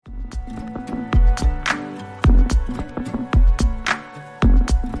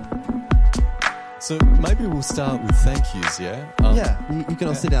So maybe we'll start with thank yous, yeah? You can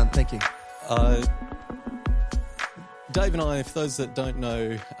all sit down. Thank you. Dave and I, for those that don't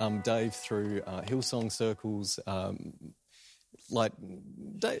know Dave through Hillsong circles,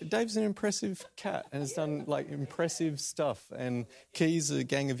 Dave's an impressive cat and has done impressive stuff. And Key's a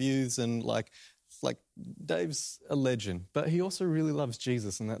gang of youths, and Dave's a legend. But he also really loves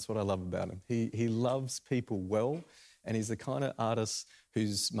Jesus, and that's what I love about him. He loves people well, and he's the kind of artist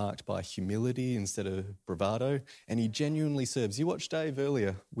who's marked by humility instead of bravado, and he genuinely serves. You watched Dave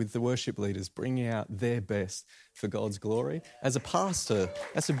earlier with the worship leaders bringing out their best for God's glory. As a pastor,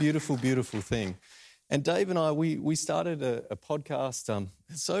 that's a beautiful, beautiful thing. And Dave and I, we started a podcast,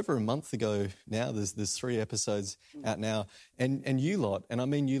 it's over a month ago now. There's 3 episodes out now. And you lot, and I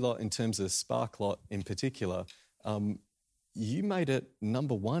mean you lot in terms of Sparklot in particular, you made it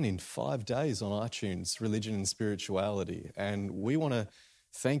number 1 in 5 days on iTunes, Religion and Spirituality. And we want to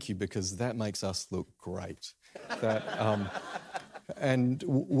thank you because that makes us look great. And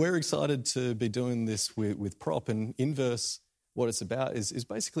we're excited to be doing this with Prop. And Inverse, what it's about is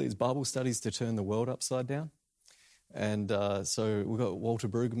basically it's Bible studies to turn the world upside down. And so we've got Walter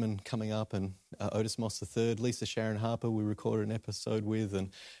Brueggemann coming up, and Otis Moss III, Lisa Sharon Harper we recorded an episode with.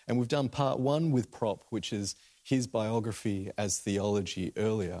 And we've done part 1 with Prop, which is his biography as theology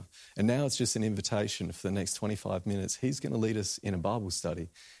earlier. And now it's just an invitation for the next 25 minutes. He's going to lead us in a Bible study.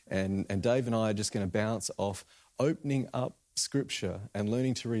 And Dave and I are just going to bounce off opening up Scripture and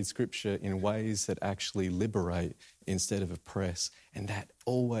learning to read Scripture in ways that actually liberate instead of oppress. And that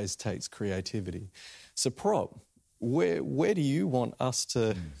always takes creativity. So Prop, where do you want us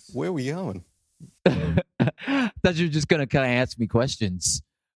to, where are we going? I thought you were just going to kind of ask me questions.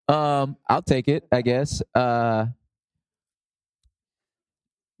 I'll take it, I guess. Yeah.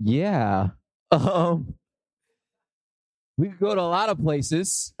 We could go to a lot of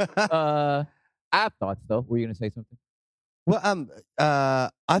places. I have thoughts, though. Were you going to say something? Well, I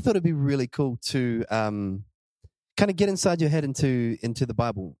thought it'd be really cool to kind of get inside your head into the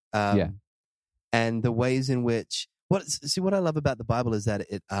Bible. And the ways in which what I love about the Bible is that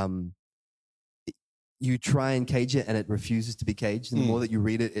it you try and cage it and it refuses to be caged. And the more that you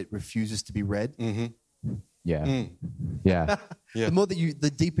read it, it refuses to be read. Mm-hmm. Yeah. Yeah. Yeah.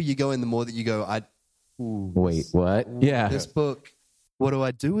 The deeper you go in, the more that you go, wait, what? Yeah. This book, what do I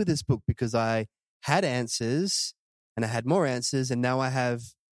do with this book? Because I had answers and I had more answers and now I have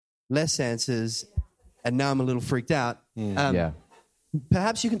less answers and now I'm a little freaked out. Yeah.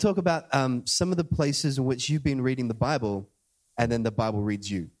 Perhaps you can talk about some of the places in which you've been reading the Bible and then the Bible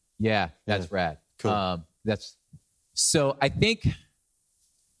reads you. Yeah, that's rad. Cool. So I think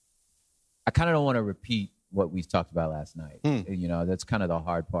I kind of don't want to repeat what we talked about last night. You know, that's kind of the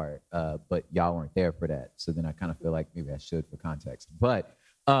hard part. But y'all weren't there for that. So then I kind of feel like maybe I should for context. But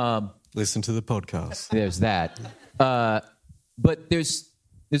listen to the podcast. There's that. But there's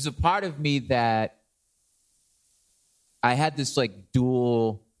a part of me that I had this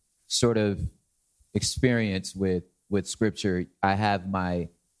dual sort of experience with Scripture. I have my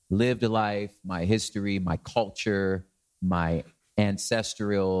lived life, my history, my culture, my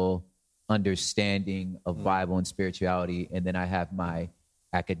ancestral understanding of Bible and spirituality, and then I have my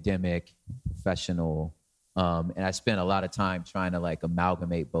academic, professional, and I spent a lot of time trying to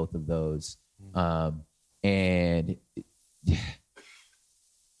amalgamate both of those, and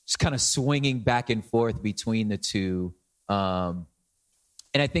just kind of swinging back and forth between the two. And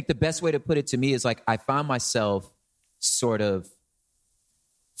I think the best way to put it to me is I find myself sort of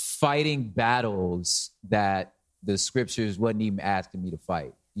fighting battles that the Scriptures wasn't even asking me to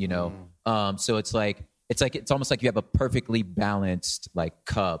fight, you know? So it's almost like you have a perfectly balanced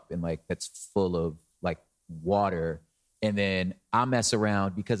cup and that's full of water. And then I mess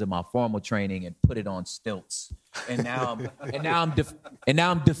around because of my formal training and put it on stilts. And now I'm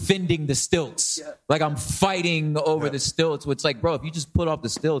defending the stilts. Yeah. I'm fighting over the stilts. It's bro, if you just put off the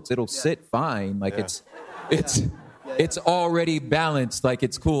stilts, it'll sit fine. It's already balanced.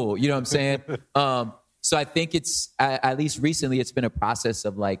 It's cool. You know what I'm saying? So I think it's, at least recently, it's been a process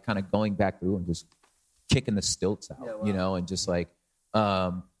of kind of going back through and just kicking the stilts out, you know, and just so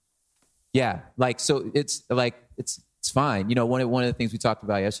it's fine. You know, one of the things we talked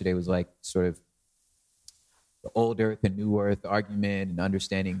about yesterday was sort of the old earth and new earth argument and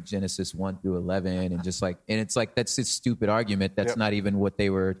understanding Genesis 1-11 and just and it's that's this stupid argument that's not even what they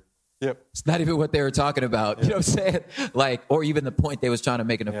were. Yep. It's not even what they were talking about. You know what I'm saying? Or even the point they was trying to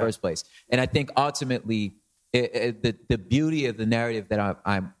make in the first place. And I think ultimately the beauty of the narrative that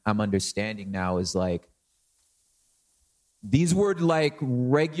I'm understanding now is these were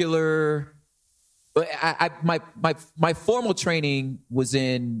regular. My formal training was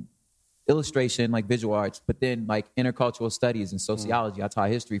in illustration, like visual arts, but then like intercultural studies and sociology. I taught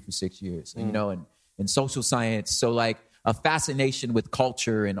history for 6 years, you know, and social science. So like a fascination with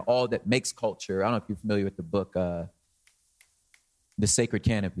culture and all that makes culture. I don't know if you're familiar with the book, The Sacred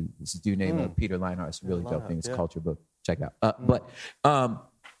Canopy. This is a dude named Peter Leinart. It's a really dope thing. It's a culture book. Check it out.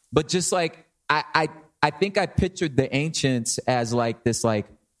 But just like, I think I pictured the ancients as like this, like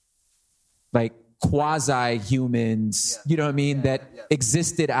quasi-humans, you know what I mean, that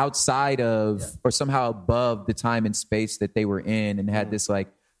existed outside of or somehow above the time and space that they were in, and had this like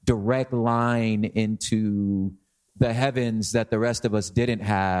direct line into the heavens that the rest of us didn't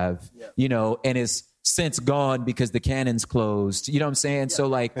have, you know, and is since gone because the canon's closed, you know what I'm saying? So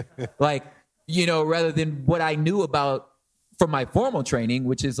like, you know, rather than what I knew about from my formal training,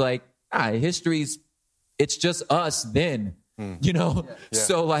 which is like, history's, it's just us then, you know?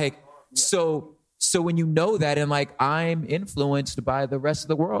 So like, so when you know that, and like, I'm influenced by the rest of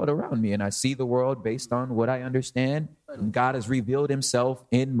the world around me, and I see the world based on what I understand, and God has revealed himself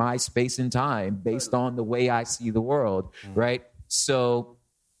in my space and time based on the way I see the world, right? So,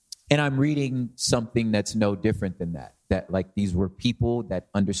 and I'm reading something that's no different than that like these were people that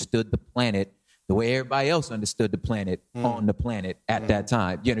understood the planet the way everybody else understood the planet on the planet at that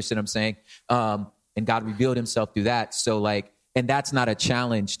time. You understand what I'm saying? And God revealed himself through that. So like, and that's not a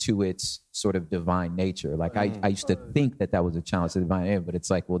challenge to its sort of divine nature. Like I used to think that was a challenge to the divine nature, but it's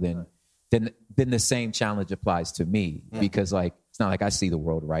like, well, then the same challenge applies to me, because like, it's not like I see the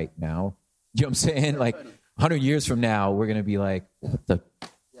world right now. You know what I'm saying? Like 100 years from now, we're going to be like, what the,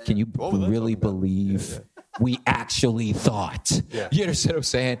 can you really believe we actually thought? You understand what I'm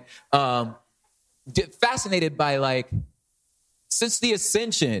saying? Fascinated by like, since the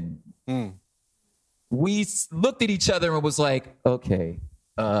ascension, we looked at each other and was like, okay,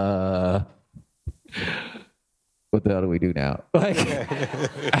 what the hell do we do now? Like,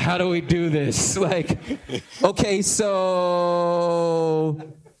 how do we do this? Like, okay, so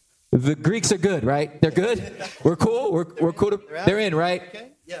the Greeks are good, right? They're good? We're cool? We're cool. They're in, right? Okay.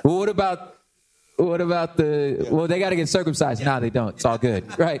 Yeah. Well, what about well, they got to get circumcised. No, they don't. It's all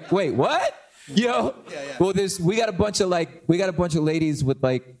good. Right. Wait, what? Well, we got a bunch of ladies with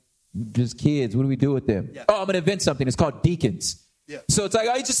like just kids. What do we do with them? Yeah. Oh, I'm going to invent something. It's called deacons. Yeah. So it's like,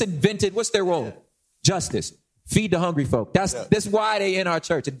 I just invented, what's their role? Justice. Feed the hungry folk. That's why they in our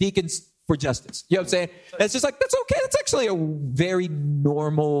church. A deacons for justice. You know what I'm saying? It's just like, that's okay. That's actually a very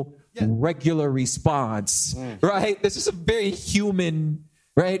normal, regular response, right? This is a very human,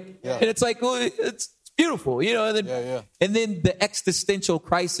 right? Yeah. And it's like, well, it's beautiful, you know? And then the existential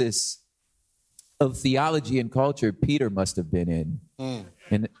crisis of theology and culture Peter must have been in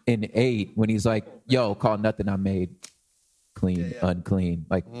 8, when he's like, yo, call nothing I made clean unclean.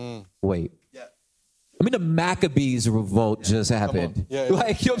 Like, wait. Yeah. I mean, the Maccabees revolt just happened.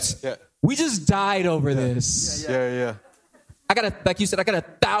 Like, we just died over this. I got like you said, I got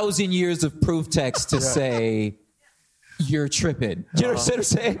 1,000 years of proof text to say you're tripping. You know what I'm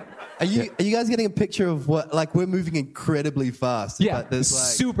saying? Are you guys getting a picture of what, like, we're moving incredibly fast? Yeah, but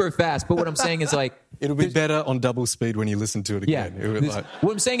super fast. But what I'm saying is like, it'll be better on double speed when you listen to it again. Yeah,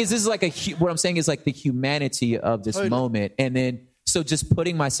 what I'm saying is this is like what I'm saying is like the humanity of this moment, and then so just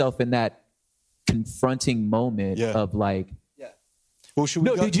putting myself in that confronting moment of like, well,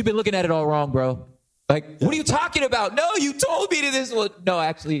 dude, you've been looking at it all wrong, bro. Like, what are you talking about? No, you told me to this. Well, no,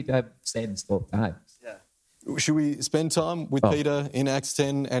 actually, I'm saying this the whole time. Should we spend time with Peter in Acts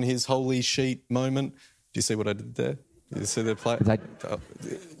 10 and his holy sheet moment? Do you see what I did there? Do you see the play?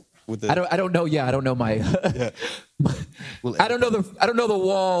 I don't know. Yeah, I don't know my. I don't know the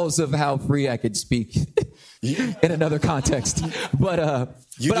walls of how free I could speak in another context. But I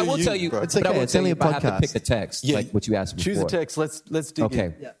will tell you. It's okay. It's only a podcast. I have to pick a text, like what you asked me. Choose a text. Let's dig in.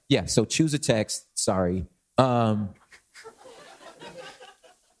 Okay. Yeah. So choose a text. Sorry.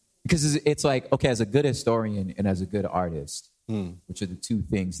 Because it's like, okay, as a good historian and as a good artist, which are the two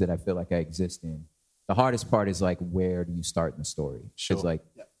things that I feel like I exist in, the hardest part is like, where do you start in the story? It's like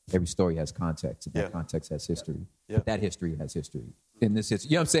every story has context, and that context has history. But that history has history. In this history,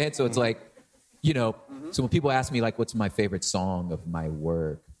 you know what I'm saying? So it's like, you know, so when people ask me like, what's my favorite song of my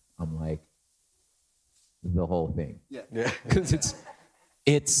work? I'm like, the whole thing. Because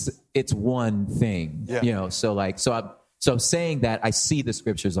it's one thing, you know? So like, So saying that, I see the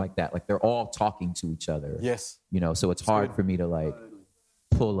scriptures like that. Like, they're all talking to each other. Yes. You know, so it's hard for me to, like,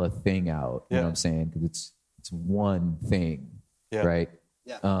 pull a thing out. You know what I'm saying? Because it's one thing, right?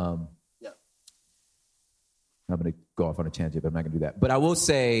 Yeah. I'm going to go off on a tangent, but I'm not going to do that. But I will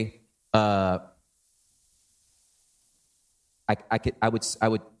say, I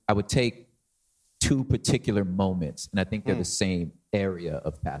would take two particular moments, and I think they're the same area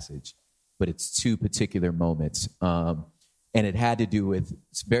of passage. but it's two particular moments. And it had to do with,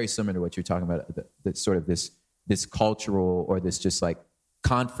 it's very similar to what you're talking about, the sort of this cultural or this just like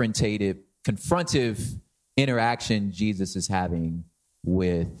confrontive interaction Jesus is having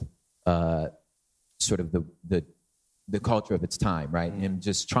with sort of the culture of its time, right? And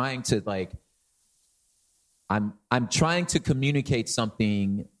just trying to like, I'm trying to communicate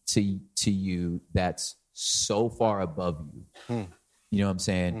something to you that's so far above you. You know what I'm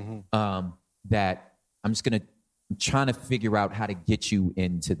saying? That I'm trying to figure out how to get you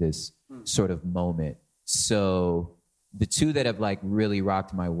into this sort of moment. So the two that have like really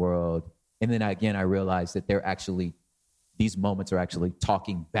rocked my world, and then again I realized that these moments are actually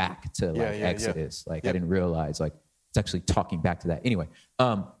talking back to Exodus. Like I didn't realize like it's actually talking back to that. Anyway,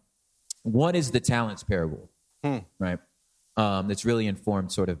 one is the talents parable, right? That's really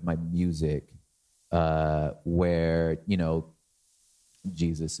informed sort of my music, where, you know,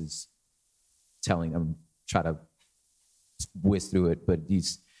 Jesus is telling them, try to whiz through it, but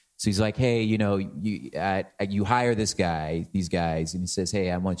he's like, hey, you know, you hire these guys, and he says,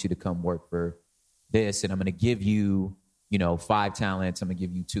 hey, I want you to come work for this, and I'm going to give you, you know, 5 talents, I'm going to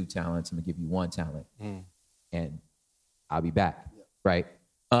give you 2 talents, I'm going to give you 1 talent, and I'll be back, right?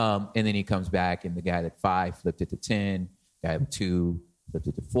 And then he comes back, and the guy that 5 flipped it to 10, guy with 2 flipped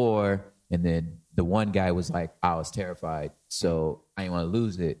it to 4, and then the one guy was like, I was terrified, so I didn't want to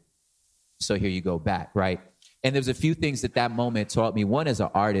lose it, so here you go back, right? And there's a few things that moment taught me. One, as an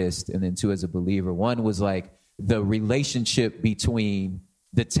artist, and then 2, as a believer. One was like the relationship between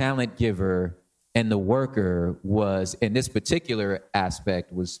the talent giver and the worker was, in this particular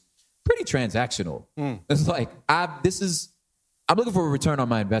aspect, was pretty transactional. It's like, I'm looking for a return on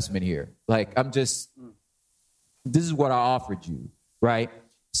my investment here. Like, this is what I offered you, right?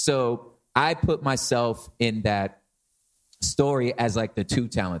 So I put myself in that story as like the 2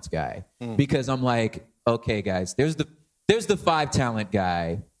 talents guy, because I'm like, okay, guys, there's the 5 talent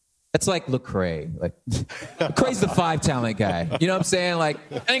guy. That's like Lecrae. Like Lecrae's the 5 talent guy. You know what I'm saying? Like,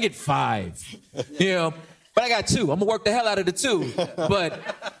 I didn't get 5, you know, but I got 2. I'm gonna work the hell out of the 2, but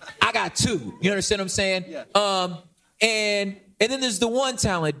I got 2. You understand what I'm saying? Yeah. And then there's the 1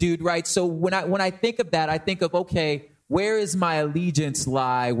 talent dude, right? So when I think of that, I think of, okay, where is my allegiance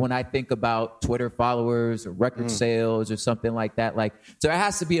lie when I think about Twitter followers or record sales or something like that? Like, so there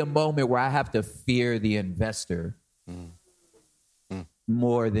has to be a moment where I have to fear the investor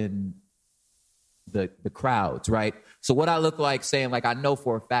more than the crowds, right? So what I look like saying, like, I know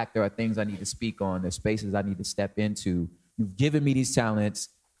for a fact there are things I need to speak on, there's spaces I need to step into. You've given me these talents,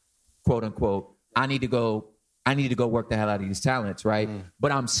 quote unquote. I need to go work the hell out of these talents, right?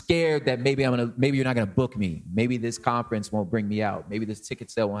 But I'm scared that maybe you're not gonna book me. Maybe this conference won't bring me out. Maybe this ticket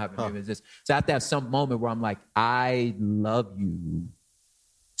sale won't happen. Maybe this. So I have to have some moment where I'm like, I love you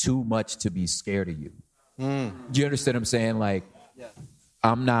too much to be scared of you. Do you understand what I'm saying? Like,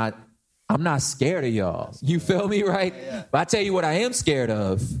 I'm not scared of y'all. You feel me, right? Yeah. But I tell you what I am scared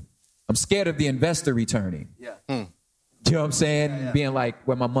of. I'm scared of the investor returning. Yeah. Do you know what I'm saying? Being like,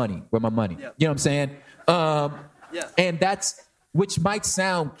 where my money? Yeah. You know what I'm saying? And that's, which might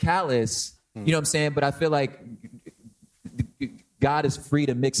sound callous, you know what I'm saying? But I feel like God is free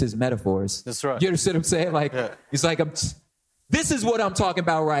to mix his metaphors. That's right. You understand what I'm saying? Like, it's like, this is what I'm talking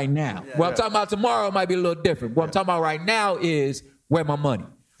about right now. What I'm talking about tomorrow might be a little different. What I'm talking about right now is where my money.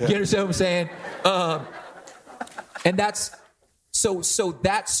 You understand what I'm saying? And that's, so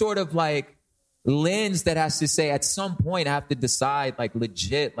that sort of like lens that has to say, at some point I have to decide, like,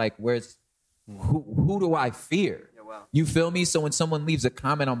 legit, like, who do I fear? Yeah, wow. You feel me? So when someone leaves a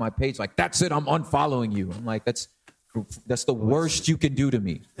comment on my page like, that's it, I'm unfollowing you, I'm like, that's the worst you can do to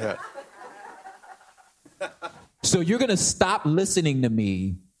me. Yeah. So you're going to stop listening to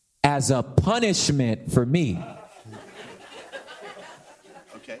me as a punishment for me.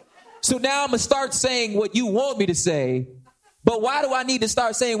 Okay. So now I'm going to start saying what you want me to say. But why do I need to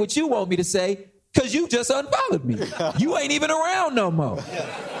start saying what you want me to say? Because you just unfollowed me. You ain't even around no more.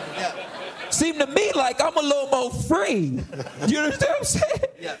 Yeah. Seem to me like I'm a little more free. You understand what I'm saying?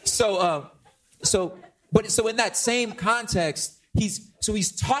 Yeah. So in that same context, he's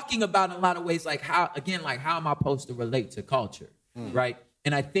talking about in a lot of ways, like how am I supposed to relate to culture, right?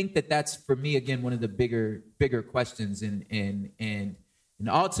 And I think that's for me again one of the bigger questions, and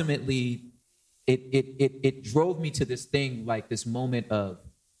ultimately it drove me to this thing, like this moment of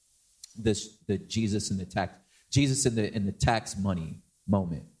the Jesus in the tax money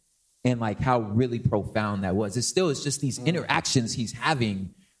moment. And like how really profound that was. It's just these interactions he's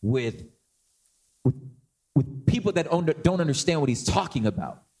having with people that don't understand what he's talking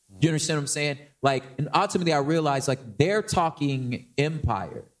about. Do you understand what I'm saying? Like, and ultimately I realized, like, they're talking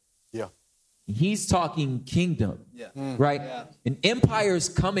empire. Yeah. He's talking kingdom, right? Yeah. And empires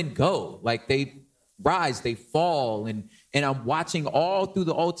come and go. Like they rise, they fall. And I'm watching all through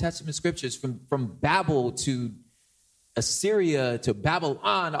the Old Testament scriptures from Babel to Assyria to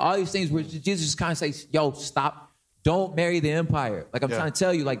Babylon, all these things where Jesus just kind of says, yo, stop. Don't marry the empire. Like I'm trying to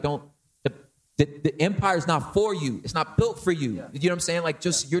tell you, like the empire is not for you. It's not built for you. You know what I'm saying? Like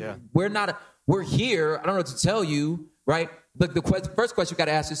just we're here. I don't know what to tell you, right? But the first question you got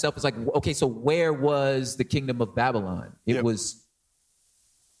to ask yourself is like, okay, so where was the kingdom of Babylon? It was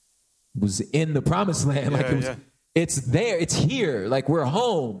in the promised land. Like it's there. It's here. Like we're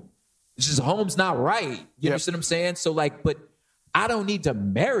home. It's just home's not right. You understand what I'm saying? So like, but I don't need to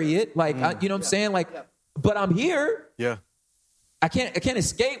marry it. Like, you know what I'm saying? Like, but I'm here. Yeah. I can't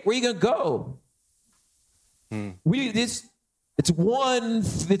escape. Where you gonna go? It's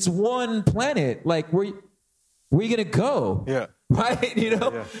one planet. Like where you gonna go? Yeah. Right. You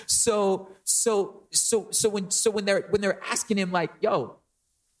know. Yeah. So when they're asking him like, yo,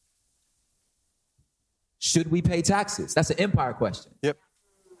 should we pay taxes? That's an empire question. Yep.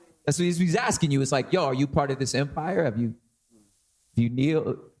 That's what he's asking you. It's like, yo, are you part of this empire? Have you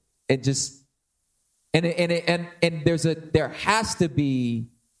kneel and just and there has to be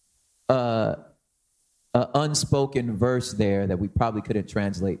a unspoken verse there that we probably couldn't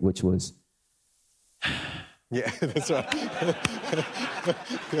translate, which was yeah, that's right.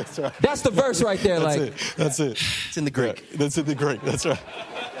 That's right. That's the verse right there. That's it. It's in the Greek. Yeah, that's in the Greek. That's right.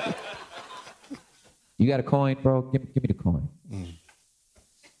 You got a coin, bro? Give me the coin. Give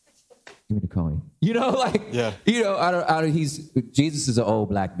me the coin. You know, like, you know, Jesus is an old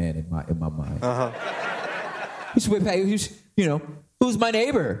black man in my mind. You know, who's my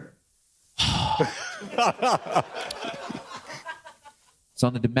neighbor? It's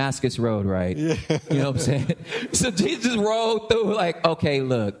on the Damascus Road, right? Yeah. You know what I'm saying? So Jesus rode through like, okay,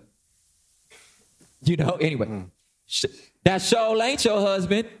 look. You know, anyway. That sure ain't your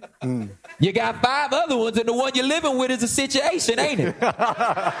husband. You got 5 other ones, and the one you're living with is a situation, ain't it?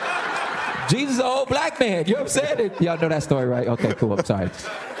 Jesus is an old black man. You know what I'm saying? Y'all know that story, right? Okay, cool. I'm sorry.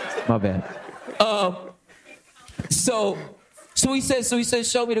 My bad. So he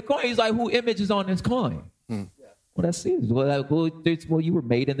says, show me the coin. He's like, who image is on this coin? Well, that's Caesar. Well, you were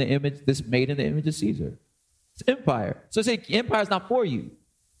made in the image. This made in the image of Caesar. It's empire. So say empire's not for you.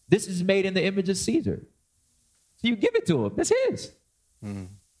 This is made in the image of Caesar. So you give it to him. That's his. Then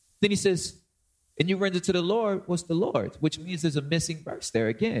he says, and you render to the Lord what's the Lord's, which means there's a missing verse there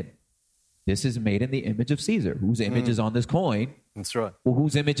again. This is made in the image of Caesar. Whose image is on this coin? That's right. Well,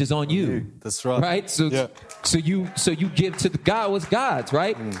 whose image is on you? That's right. Right? So you give to the God what's God's,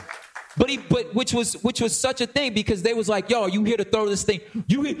 right? But which was such a thing because they was like, yo, are you here to throw this thing?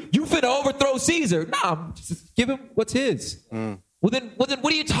 You finna overthrow Caesar. Nah, just give him what's his. Well then what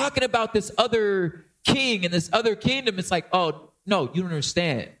are you talking about this other king and this other kingdom? It's like, oh, no, you don't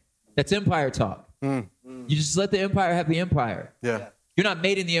understand. That's empire talk. You just let the empire have the empire. Yeah. You're not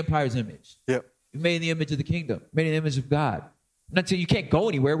made in the empire's image. Yep. You're made in the image of the kingdom. Made in the image of God. Not until you can't go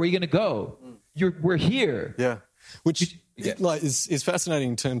anywhere. Where are you going to go? We're here. Yeah. Which like is fascinating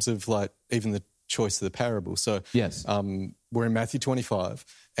in terms of like even the choice of the parable. So yes. We're in Matthew 25,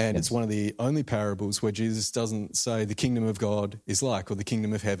 and it's one of the only parables where Jesus doesn't say the kingdom of God is like or the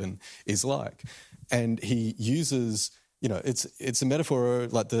kingdom of heaven is like. And he uses, you know, it's a metaphor,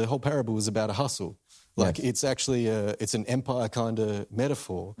 like the whole parable is about a hustle. Like it's actually it's an empire kind of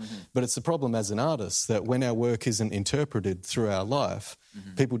metaphor, but it's the problem as an artist that when our work isn't interpreted through our life,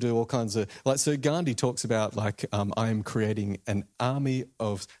 people do all kinds of, like, so Gandhi talks about like, I am creating an army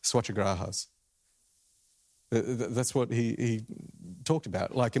of Swatchagrahas. That's what he talked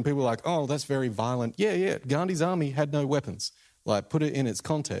about. Like, and people were like, oh, that's very violent. Yeah. Gandhi's army had no weapons. Like, put it in its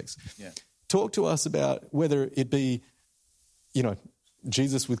context. Yeah. Talk to us about whether it be, you know,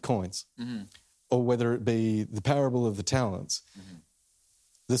 Jesus with coins. Or whether it be the parable of the talents,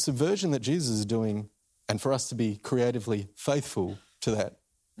 the subversion that Jesus is doing, and for us to be creatively faithful to that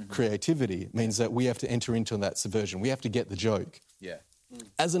creativity means that we have to enter into that subversion. We have to get the joke. Yeah.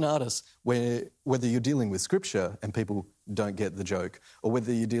 As an artist, whether you're dealing with scripture and people don't get the joke, or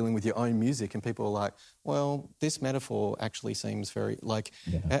whether you're dealing with your own music and people are like, well, this metaphor actually seems very like...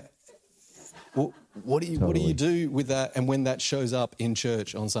 well, what do you do with that and when that shows up in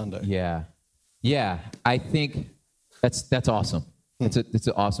church on Sunday? Yeah, I think that's awesome. It's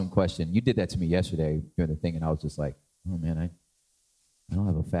an awesome question. You did that to me yesterday during the thing, and I was just like, oh man, I don't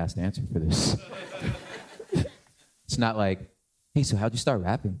have a fast answer for this. It's not like, hey, so how'd you start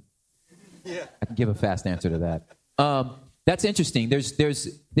rapping? Yeah, I can give a fast answer to that. That's interesting. There's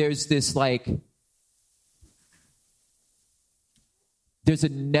this like, there's a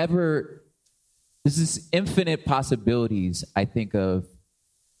never there's this infinite possibilities I think of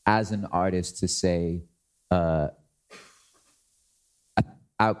as an artist to say, I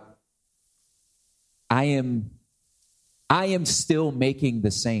am still making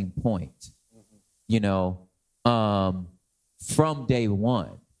the same point, from day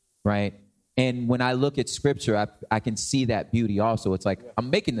one, right? And when I look at scripture, I can see that beauty also. It's like, I'm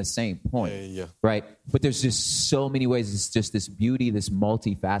making the same point, right? But there's just so many ways. It's just this beauty, this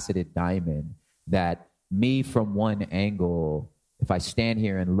multifaceted diamond that me from one angle, if I stand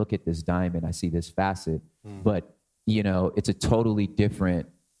here and look at this diamond, I see this facet. But, it's a totally different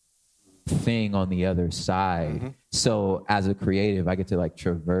thing on the other side. So as a creative, I get to like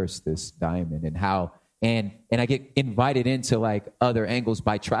traverse this diamond and how... And I get invited into like other angles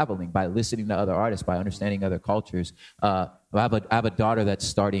by traveling, by listening to other artists, by understanding other cultures. I have a daughter that's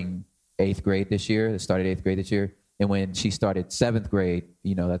starting 8th grade this year. That started 8th grade this year, and when she started 7th grade,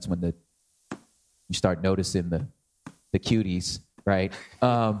 that's when you start noticing the cuties, right?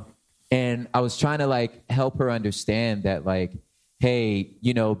 And I was trying to like help her understand that like, hey,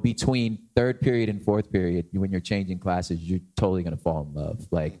 between 3rd period and 4th period, when you're changing classes, you're totally gonna fall in love.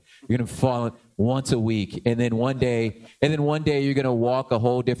 Like you're gonna fall in once a week, and then one day you're gonna walk a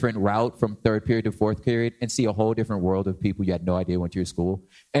whole different route from 3rd period to 4th period and see a whole different world of people you had no idea went to your school,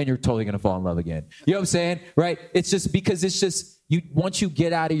 and you're totally gonna fall in love again. You know what I'm saying, right? It's just because once you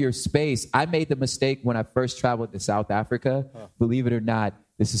get out of your space. I made the mistake when I first traveled to South Africa. Believe it or not,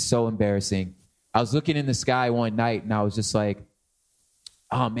 this is so embarrassing. I was looking in the sky one night and I was just like,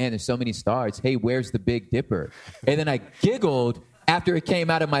 oh man, there's so many stars. Hey, where's the Big Dipper? And then I giggled after it came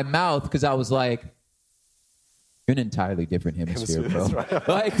out of my mouth because I was like, you're in an entirely different hemisphere, bro. Right.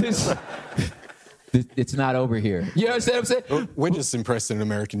 Like this, it's not over here. You know what I'm saying? Well, we're just impressed that an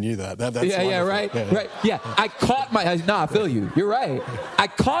American knew that. That's right. Yeah, I caught I feel you. You're right. I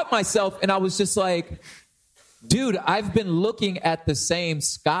caught myself and I was just like, dude, I've been looking at the same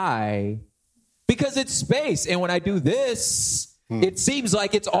sky because it's space. And when I do this, it seems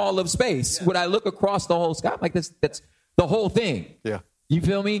like it's all of space. When I look across the whole sky, I'm like, that's the whole thing. Yeah. You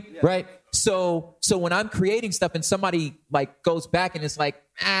feel me? Yeah. Right? So when I'm creating stuff and somebody like goes back and it's like,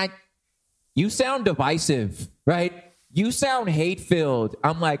 you sound divisive, right? You sound hate-filled.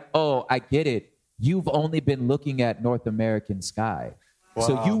 I'm like, oh, I get it. You've only been looking at North American sky. Wow.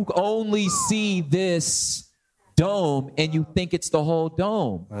 So you only see this dome and you think it's the whole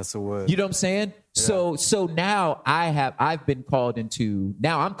dome. That's a word. You know what I'm saying? Yeah. So now I'm called into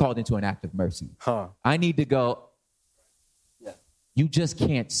an act of mercy. I need to go, you just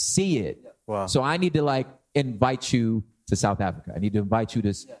can't see it. Wow. So I need to like invite you to South Africa. I need to invite you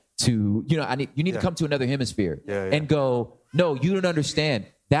to you need to come to another hemisphere and go, no, you don't understand.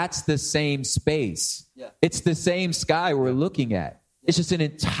 That's the same space. Yeah. It's the same sky we're looking at. It's just an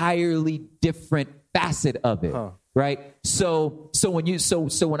entirely different facet of it. Right. So when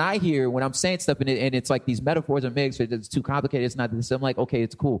I'm saying stuff and it's like these metaphors are mixed, or it's too complicated, it's not this, I'm like, okay,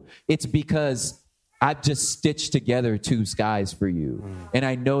 it's cool. It's because I've just stitched together two skies for you. And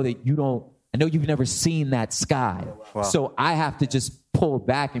I know that I know you've never seen that sky. Wow. So I have to just pull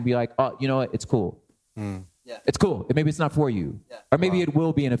back and be like, oh, you know what? It's cool. Yeah. It's cool. Maybe it's not for you. Yeah. Or maybe it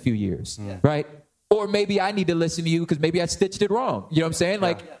will be in a few years. Yeah. Right. Or maybe I need to listen to you because maybe I stitched it wrong. You know what I'm saying?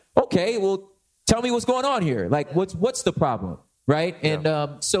 Like, okay, well, tell me what's going on here. Like, what's the problem? Right.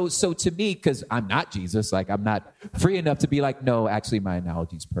 And so to me, because I'm not Jesus, like I'm not free enough to be like, no, actually my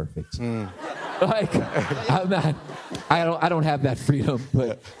analogy's perfect. Like I'm not, I don't have that freedom,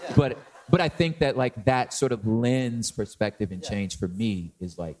 but I think that like that sort of lens perspective and change for me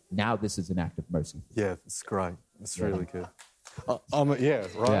is like, now this is an act of mercy. Yeah, it's great. It's really good. Right.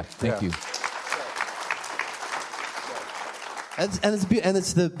 Yeah, thank you. And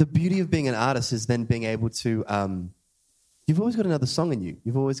it's the beauty of being an artist is then being able to, you've always got another song in you.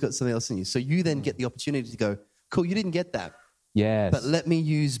 You've always got something else in you. So you then get the opportunity to go, cool, you didn't get that. Yes. But let me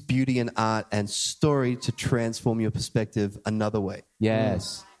use beauty and art and story to transform your perspective another way.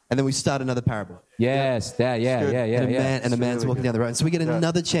 Yes. And then we start another parable. Yes. Yeah. And a man's walking down the road. And so we get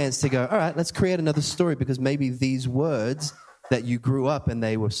another chance to go, all right, let's create another story because maybe these words that you grew up and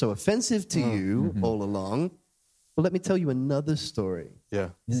they were so offensive to you all along. Well, let me tell you another story. Yeah.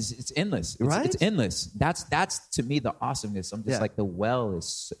 It's endless. Right? It's endless. That's to me the awesomeness. I'm just like the well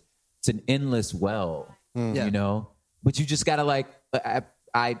it's an endless well, you know? But you just got to like,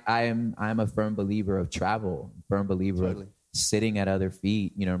 I'm a firm believer of travel, firm believer of sitting at other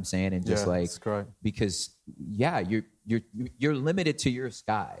feet, you know what I'm saying? And just like, because you're limited to your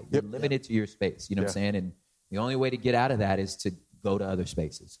sky. You're limited to your space, you know what I'm saying? And the only way to get out of that is to go to other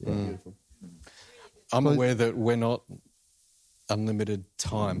spaces. Beautiful. I'm aware that we're not unlimited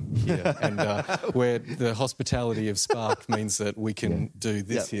time here, and where the hospitality of Spark means that we can do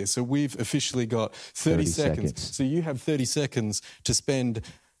this here. So we've officially got 30 seconds. So you have 30 seconds to spend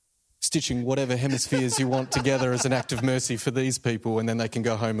stitching whatever hemispheres you want together as an act of mercy for these people, and then they can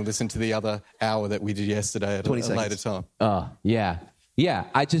go home and listen to the other hour that we did yesterday at a later time. Yeah.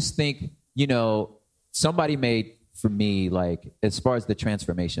 I just think, somebody made, for me, like, as far as the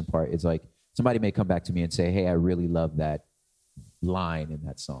transformation part, it's like somebody may come back to me and say, hey, I really love that line in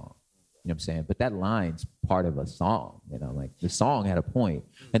that song. You know what I'm saying? But that line's part of a song, like the song had a point,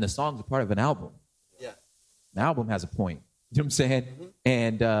 and the song's a part of an album. Yeah. The album has a point. You know what I'm saying?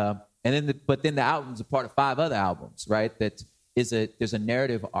 Mm-hmm. But then the album's a part of 5 other albums, right? There's a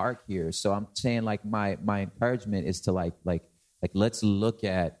narrative arc here. So I'm saying, like, my encouragement is to like let's look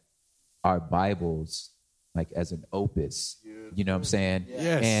at our Bibles like as an opus. You know what I'm saying?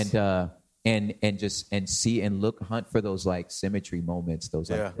 Yes. And see and hunt for those like symmetry moments, those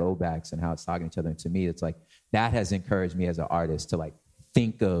like throwbacks, and how it's talking to each other. And to me, it's like that has encouraged me as an artist to like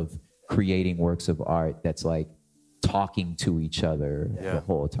think of creating works of art that's like talking to each other the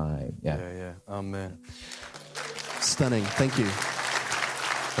whole time. Yeah. Oh, man. Stunning. Thank you.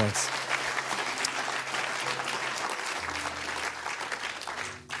 Thanks.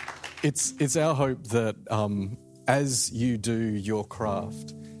 It's our hope that as you do your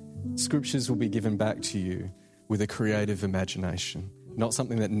craft, scriptures will be given back to you with a creative imagination. Not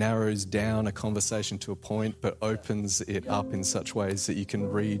something that narrows down a conversation to a point, but opens it up in such ways that you can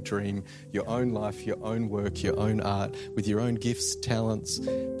redream your own life, your own work, your own art, with your own gifts, talents,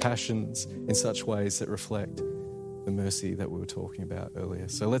 passions, in such ways that reflect the mercy that we were talking about earlier.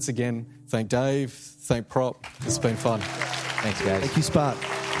 So let's again thank Dave, thank Prop. It's been fun. Thanks, guys. Thank you, Spark.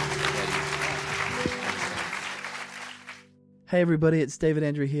 Hey everybody, it's David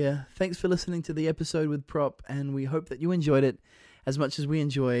Andrew here. Thanks for listening to the episode with Prop, and we hope that you enjoyed it as much as we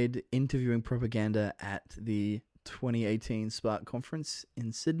enjoyed interviewing Propaganda at the 2018 Spark Conference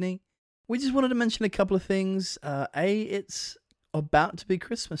in Sydney. We just wanted to mention a couple of things. It's about to be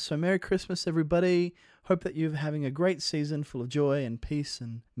Christmas, so Merry Christmas, everybody. Hope that you're having a great season full of joy and peace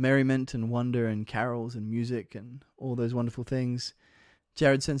and merriment and wonder and carols and music and all those wonderful things.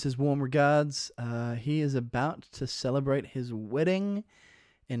 Jared sends his warm regards. He is about to celebrate his wedding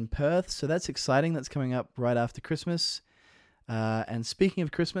in Perth, so that's exciting. That's coming up right after Christmas. And speaking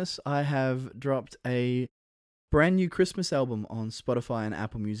of Christmas, I have dropped a brand new Christmas album on Spotify and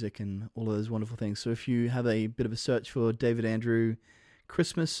Apple Music and all of those wonderful things. So if you have a bit of a search for David Andrew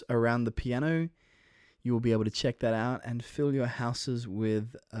Christmas Around the Piano, you will be able to check that out and fill your houses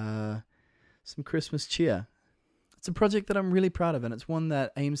with some Christmas cheer. It's a project that I'm really proud of, and it's one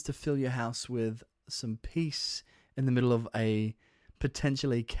that aims to fill your house with some peace in the middle of a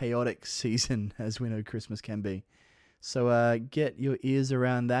potentially chaotic season, as we know Christmas can be. So get your ears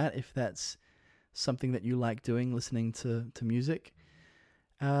around that if that's something that you like doing, listening to music.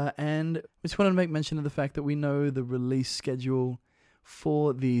 And we just wanted to make mention of the fact that we know the release schedule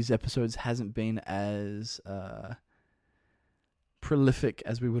for these episodes hasn't been as prolific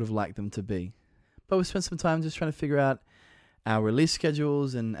as we would have liked them to be. But we spent some time just trying to figure out our release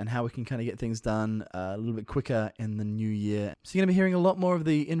schedules and how we can kind of get things done a little bit quicker in the new year. So you're going to be hearing a lot more of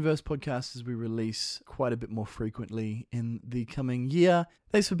the Inverse podcast as we release quite a bit more frequently in the coming year.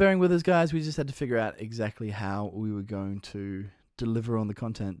 Thanks for bearing with us, guys. We just had to figure out exactly how we were going to deliver on the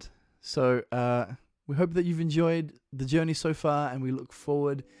content. So we hope that you've enjoyed the journey so far, and we look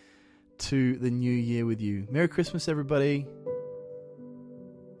forward to the new year with you. Merry Christmas, everybody.